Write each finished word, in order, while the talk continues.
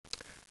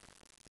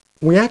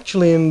We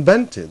actually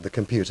invented the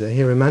computer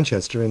here in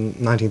Manchester in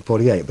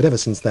 1948, but ever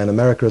since then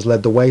America has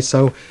led the way,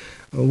 so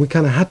we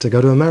kind of had to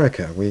go to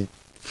America. We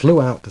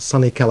flew out to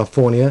sunny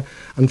California,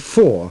 and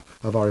 4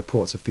 of our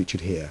reports are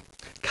featured here.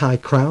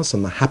 Krause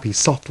and the Happy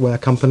Software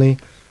Company,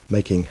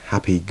 making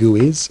happy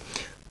GUIs.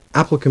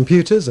 Apple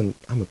Computers, and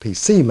I'm a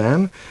PC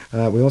man.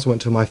 We also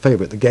went to my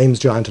favourite, the games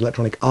giant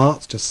Electronic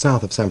Arts, just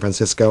south of San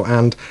Francisco,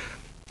 and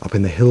up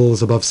in the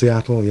hills above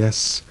Seattle,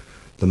 yes,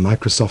 the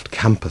Microsoft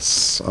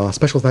campus.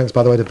 Special thanks,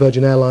 by the way, to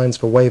Virgin Airlines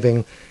for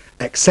waiving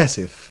excess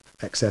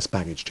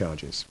baggage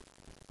charges.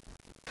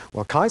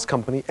 Well, Kai's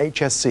company,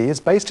 HSC, is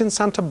based in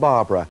Santa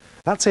Barbara.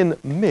 That's in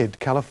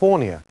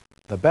mid-California.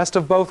 The best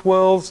of both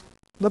worlds,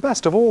 the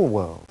best of all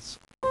worlds.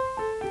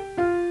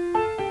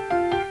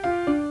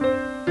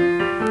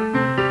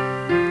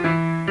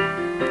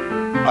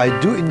 I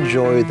do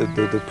enjoy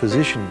the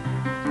position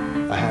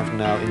I have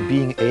now in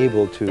being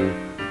able to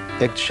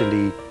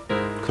actually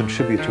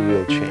contribute to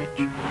real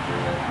change.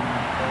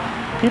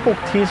 People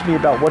tease me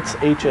about what's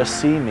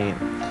HSC mean.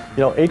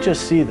 You know,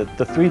 HSC,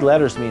 the 3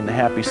 letters mean the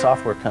Happy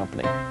Software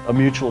Company. A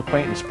mutual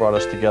acquaintance brought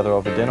us together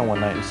over dinner one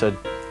night and said,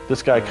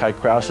 this guy, Kai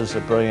Krause, is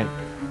a brilliant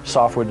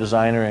software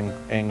designer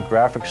and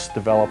graphics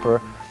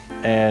developer,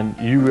 and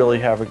you really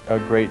have a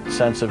great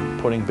sense of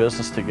putting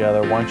business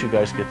together. Why don't you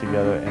guys get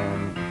together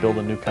and build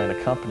a new kind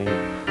of company?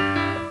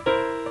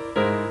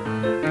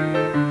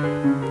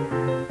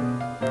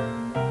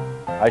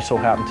 I so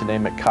happened to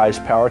name it Kai's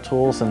Power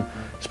Tools, and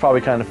it's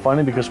probably kind of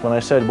funny because when I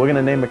said, we're going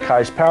to name it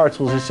Kai's Power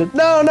Tools, he said,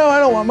 no, I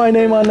don't want my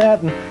name on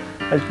that.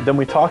 And then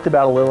we talked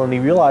about it a little, and he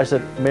realized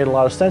that it made a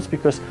lot of sense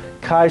because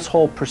Kai's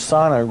whole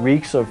persona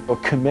reeks of a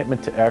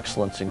commitment to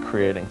excellence in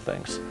creating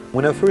things.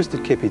 When I first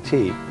did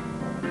KPT,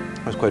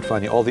 it was quite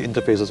funny. All the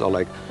interfaces are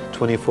like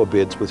 24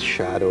 bits with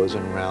shadows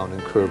and round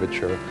and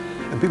curvature.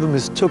 And people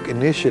mistook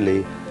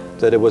initially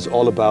that it was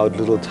all about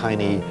little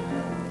tiny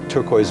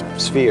turquoise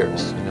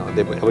spheres. You know,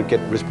 I would get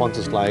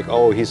responses like,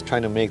 oh, he's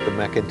trying to make the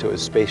Mac into a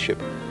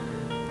spaceship.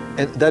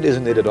 And that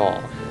isn't it at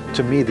all.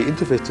 To me, the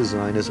interface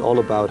design is all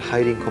about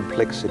hiding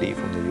complexity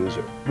from the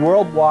user.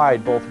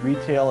 Worldwide, both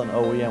retail and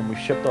OEM, we've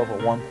shipped over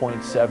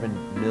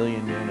 1.7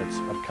 million units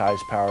of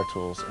Kai's Power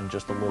Tools in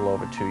just a little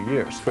over 2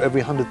 years. For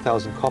every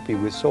 100,000 copy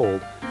we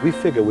sold, we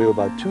figure we have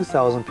about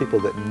 2,000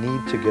 people that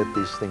need to get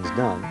these things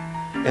done,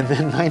 and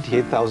then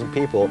 98,000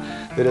 people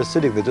that are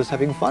sitting there just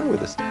having fun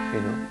with this stuff,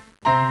 you know.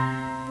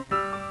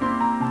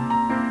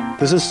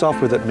 This is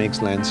software that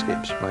makes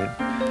landscapes, right?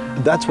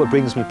 That's what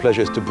brings me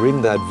pleasure, is to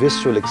bring that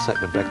visceral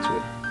excitement back to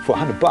it. For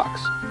 $100.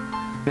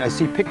 I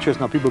see pictures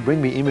now, people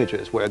bring me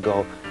images where I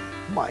go,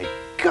 my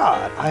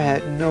God, I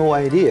had no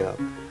idea.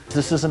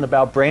 This isn't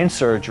about brain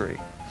surgery.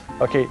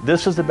 Okay,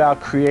 this is about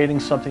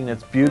creating something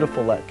that's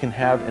beautiful, that can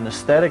have an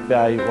aesthetic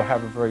value or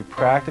have a very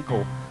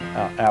practical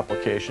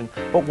application,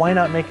 but why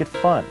not make it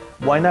fun?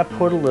 Why not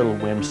put a little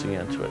whimsy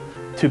into it?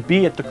 To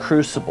be at the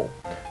crucible,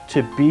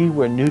 to be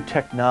where new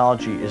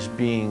technology is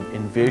being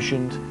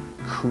envisioned,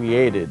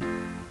 created,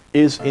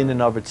 is in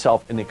and of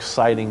itself an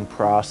exciting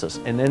process.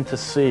 And then to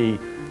see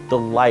the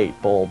light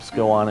bulbs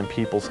go on in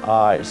people's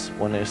eyes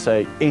when they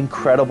say,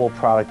 incredible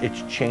product,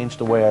 it's changed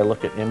the way I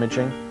look at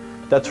imaging,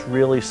 that's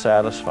really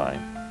satisfying.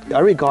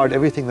 I regard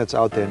everything that's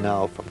out there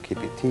now, from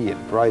KPT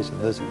and Bryce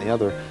and this and the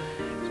other,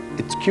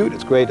 it's cute,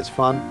 it's great, it's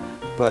fun,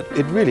 but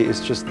it really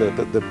is just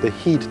the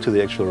heat to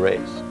the actual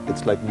race.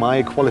 It's like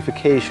my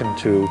qualification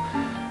to,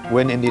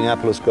 when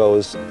Indianapolis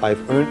goes,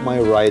 I've earned my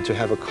right to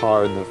have a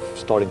car in the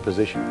starting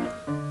position.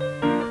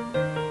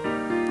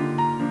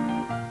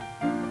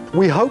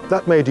 We hope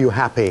that made you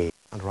happy.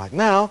 And right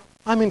now,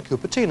 I'm in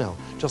Cupertino,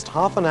 just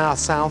half an hour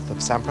south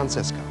of San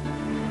Francisco.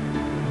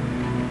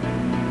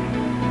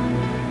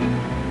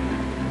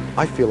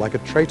 I feel like a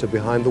traitor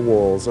behind the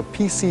walls, a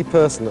PC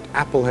person at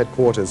Apple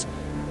headquarters.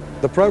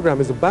 The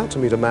program is about to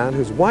meet a man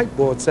whose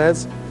whiteboard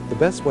says the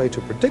best way to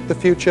predict the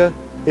future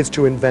is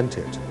to invent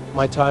it.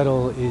 My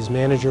title is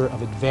Manager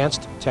of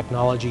Advanced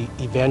Technology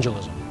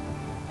Evangelism.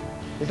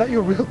 Is that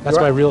your real? That's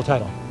my real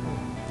title.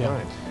 Yeah.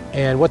 Right.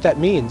 And what that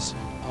means,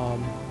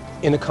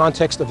 in the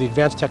context of the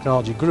Advanced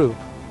Technology Group,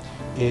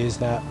 is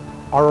that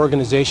our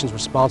organization is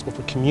responsible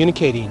for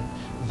communicating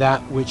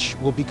that which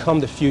will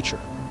become the future.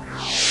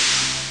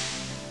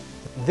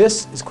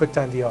 This is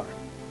Quicktime VR.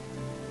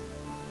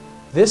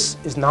 This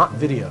is not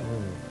video.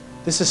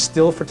 This is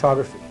still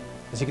photography.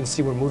 As you can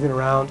see, we're moving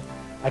around.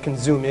 I can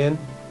zoom in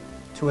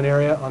to an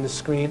area on the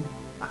screen.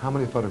 How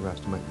many photographs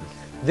to make this?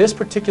 This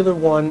particular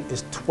one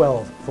is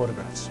 12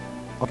 photographs.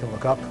 I can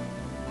look up,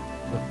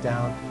 look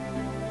down.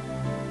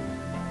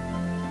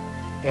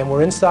 And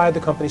we're inside the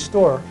company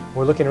store.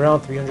 We're looking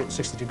around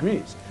 360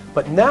 degrees.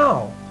 But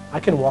now I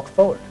can walk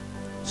forward,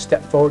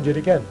 step forward yet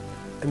again,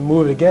 and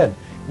move it again.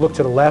 Look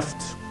to the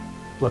left,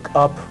 look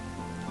up,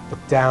 look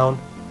down.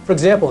 For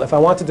example, if I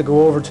wanted to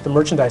go over to the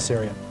merchandise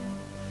area,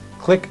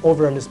 click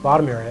over in this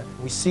bottom area,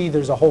 we see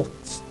there's a whole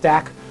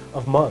stack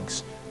of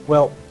mugs.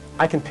 Well,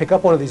 I can pick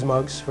up one of these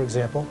mugs, for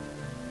example,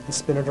 and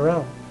spin it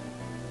around.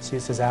 See,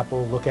 it says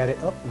Apple, look at it,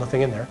 oh,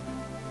 nothing in there.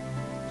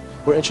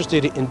 We're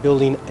interested in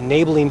building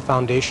enabling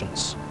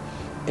foundations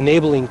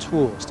enabling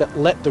tools that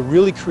let the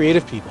really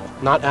creative people,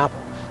 not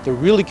Apple, the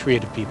really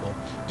creative people,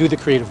 do the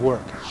creative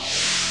work.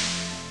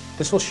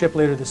 This will ship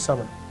later this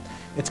summer.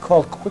 It's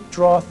called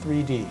Quickdraw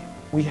 3D.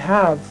 We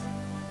have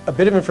a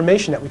bit of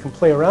information that we can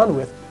play around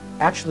with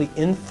actually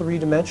in 3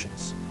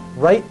 dimensions,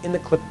 right in the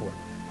clipboard.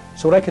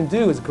 So what I can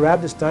do is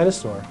grab this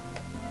dinosaur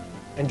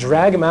and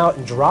drag him out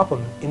and drop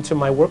him into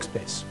my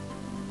workspace.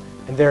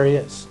 And there he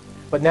is.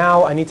 But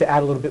now I need to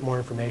add a little bit more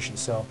information.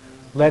 So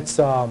let's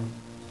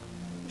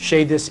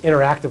shade this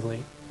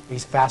interactively.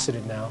 He's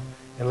faceted now.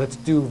 And let's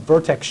do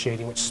vertex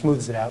shading, which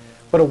smooths it out.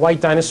 But a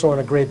white dinosaur on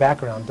a gray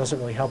background doesn't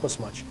really help us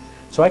much.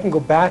 So I can go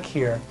back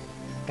here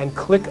and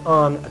click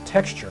on a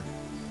texture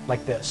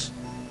like this.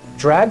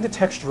 Drag the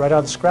texture right out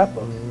of the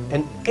scrapbook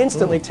and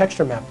instantly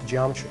texture map the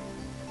geometry.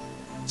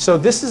 So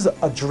this is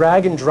a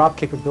drag and drop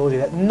capability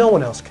that no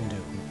one else can do.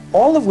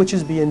 All of which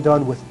is being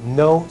done with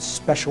no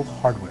special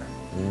hardware.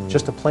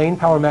 Just a plain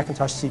Power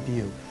Macintosh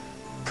CPU.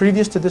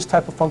 Previous to this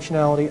type of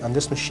functionality on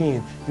this machine,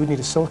 you would need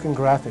a Silicon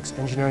Graphics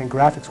engineering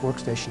graphics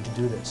workstation to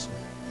do this.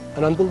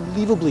 An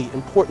unbelievably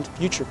important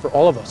future for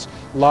all of us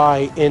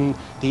lie in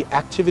the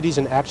activities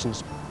and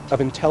actions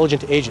of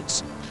intelligent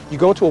agents. You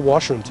go into a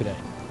washroom today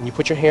and you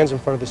put your hands in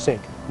front of the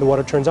sink and the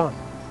water turns on.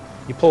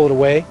 You pull it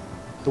away,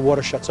 the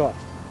water shuts off.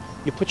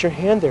 You put your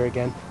hand there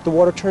again, the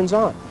water turns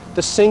on.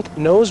 The sink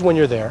knows when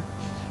you're there,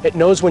 it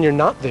knows when you're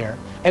not there,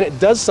 and it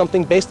does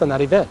something based on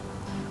that event.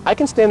 I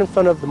can stand in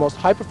front of the most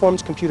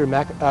high-performance computer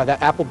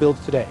that Apple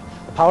builds today,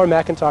 a Power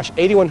Macintosh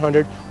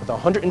 8100 with a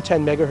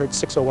 110 megahertz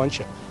 601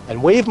 chip,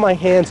 and wave my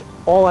hands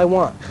all I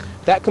want.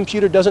 That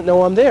computer doesn't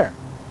know I'm there,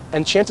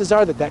 and chances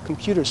are that that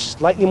computer is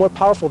slightly more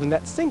powerful than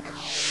that sink.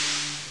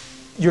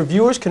 Your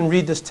viewers can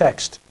read this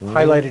text,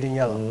 highlighted in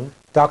yellow.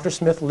 Dr.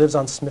 Smith lives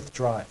on Smith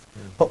Drive.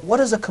 But what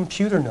does a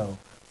computer know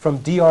from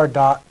DR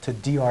dot to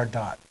DR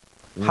dot?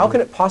 How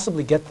can it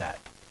possibly get that?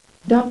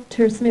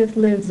 Dr. Smith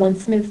lives on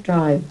Smith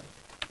Drive.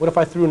 What if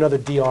I threw another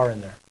DR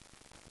in there?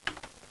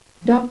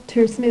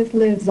 Dr. Smith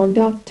lives on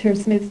Dr.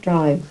 Smith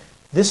Drive.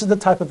 This is the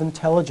type of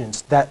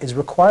intelligence that is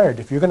required.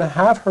 If you're going to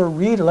have her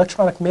read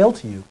electronic mail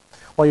to you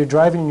while you're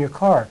driving in your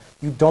car,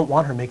 you don't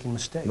want her making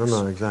mistakes.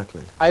 No,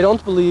 exactly. I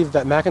don't believe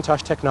that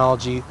Macintosh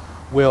technology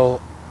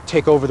will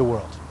take over the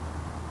world.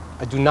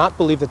 I do not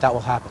believe that that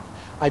will happen.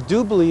 I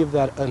do believe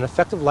that an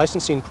effective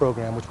licensing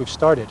program, which we've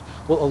started,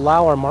 will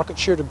allow our market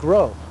share to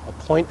grow a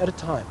point at a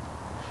time.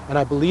 And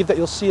I believe that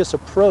you'll see us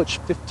approach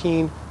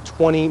 15,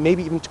 20,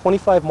 maybe even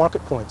 25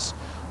 market points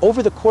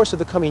over the course of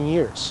the coming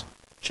years.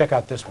 Check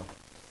out this one.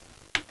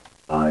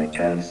 I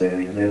can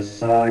sing this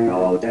song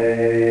all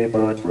day,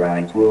 but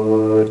Frank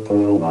would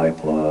pull my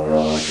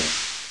plug.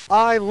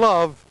 I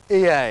love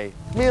EA.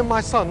 Me and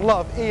my son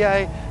love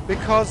EA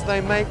because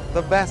they make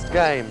the best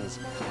games.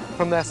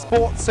 From their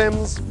sports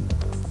sims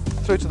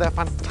through to their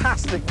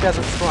fantastic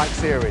Desert Strike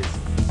series.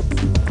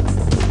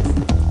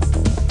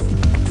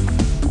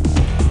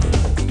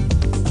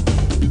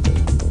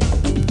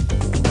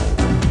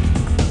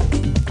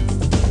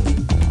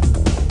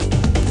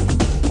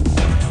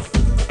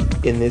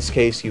 In this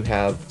case, you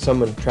have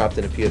someone trapped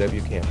in a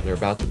POW camp. They're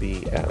about to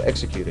be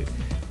executed.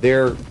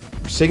 They're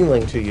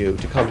signaling to you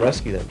to come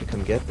rescue them, to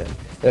come get them.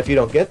 And if you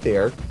don't get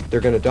there,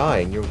 they're going to die.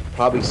 And you'll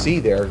probably see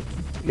their,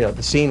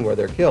 the scene where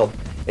they're killed.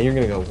 And you're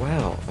going to go,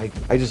 wow,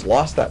 I just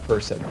lost that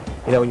person.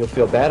 And you'll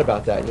feel bad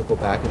about that. And you'll go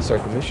back and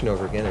start the mission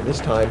over again. And this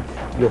time,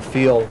 you'll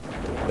feel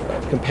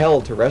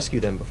compelled to rescue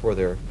them before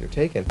they're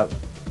taken.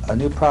 A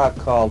new product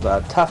called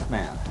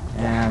Toughman.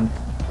 And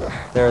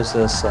there's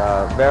this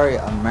very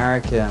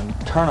American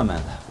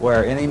tournament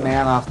where any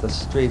man off the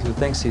street who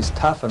thinks he's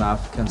tough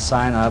enough can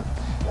sign up,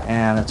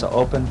 and it's an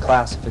open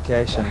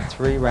classification,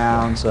 3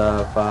 rounds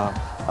of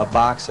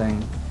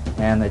boxing,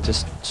 and they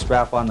just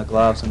strap on the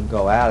gloves and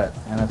go at it,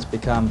 and it's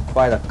become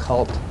quite a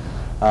cult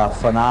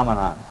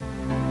phenomenon.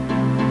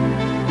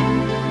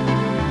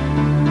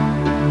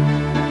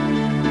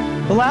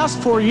 The last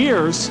 4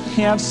 years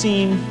have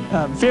seen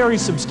very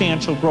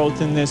substantial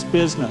growth in this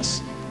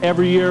business.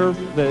 Every year,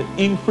 the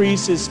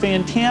increase is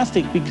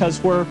fantastic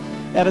because we're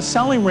at a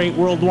selling rate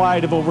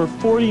worldwide of over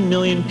 40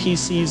 million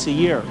PCs a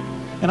year.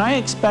 And I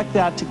expect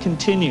that to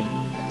continue.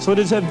 So it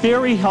is a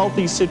very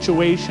healthy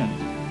situation.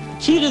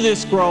 Key to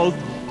this growth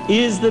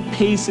is the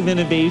pace of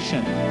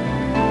innovation.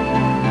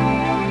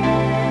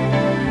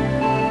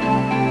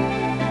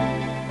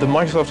 The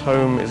Microsoft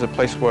Home is a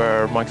place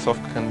where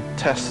Microsoft can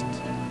test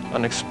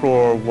and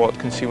explore what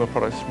consumer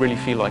products really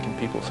feel like in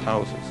people's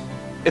houses.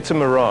 It's a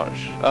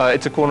mirage.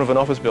 It's a corner of an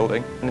office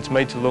building, and it's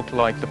made to look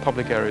like the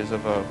public areas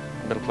of a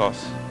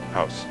middle-class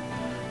house.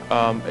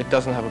 It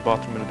doesn't have a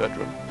bathroom and a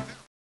bedroom.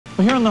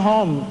 Well, here in the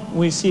home,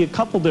 we see a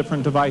couple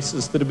different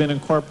devices that have been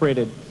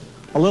incorporated.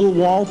 A little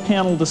wall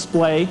panel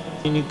display,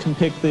 and you can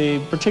pick the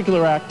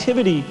particular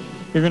activity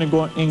you're going to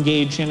go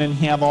engage in and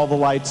have all the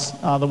lights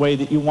the way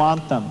that you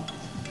want them.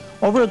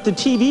 Over at the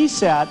TV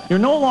set, you're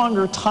no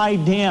longer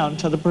tied down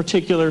to the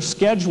particular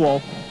schedule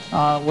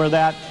where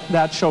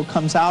that show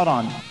comes out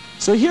on.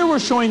 So here we're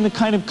showing the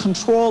kind of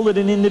control that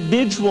an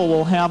individual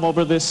will have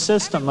over this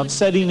system of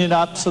setting it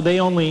up so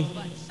they only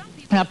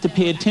have to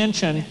pay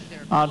attention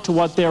to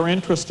what they're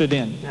interested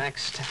in.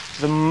 Next.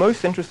 The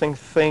most interesting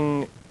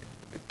thing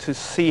to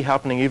see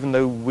happening, even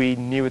though we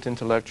knew it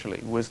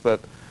intellectually, was that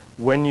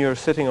when you're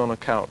sitting on a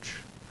couch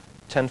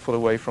 10 foot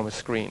away from a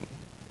screen,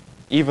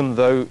 even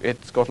though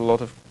it's got a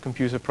lot of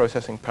computer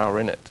processing power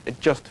in it, it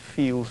just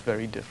feels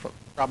very different.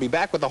 I'll be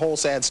back with the whole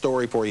sad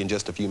story for you in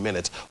just a few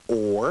minutes,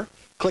 or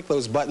click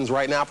those buttons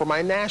right now for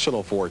my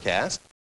national forecast.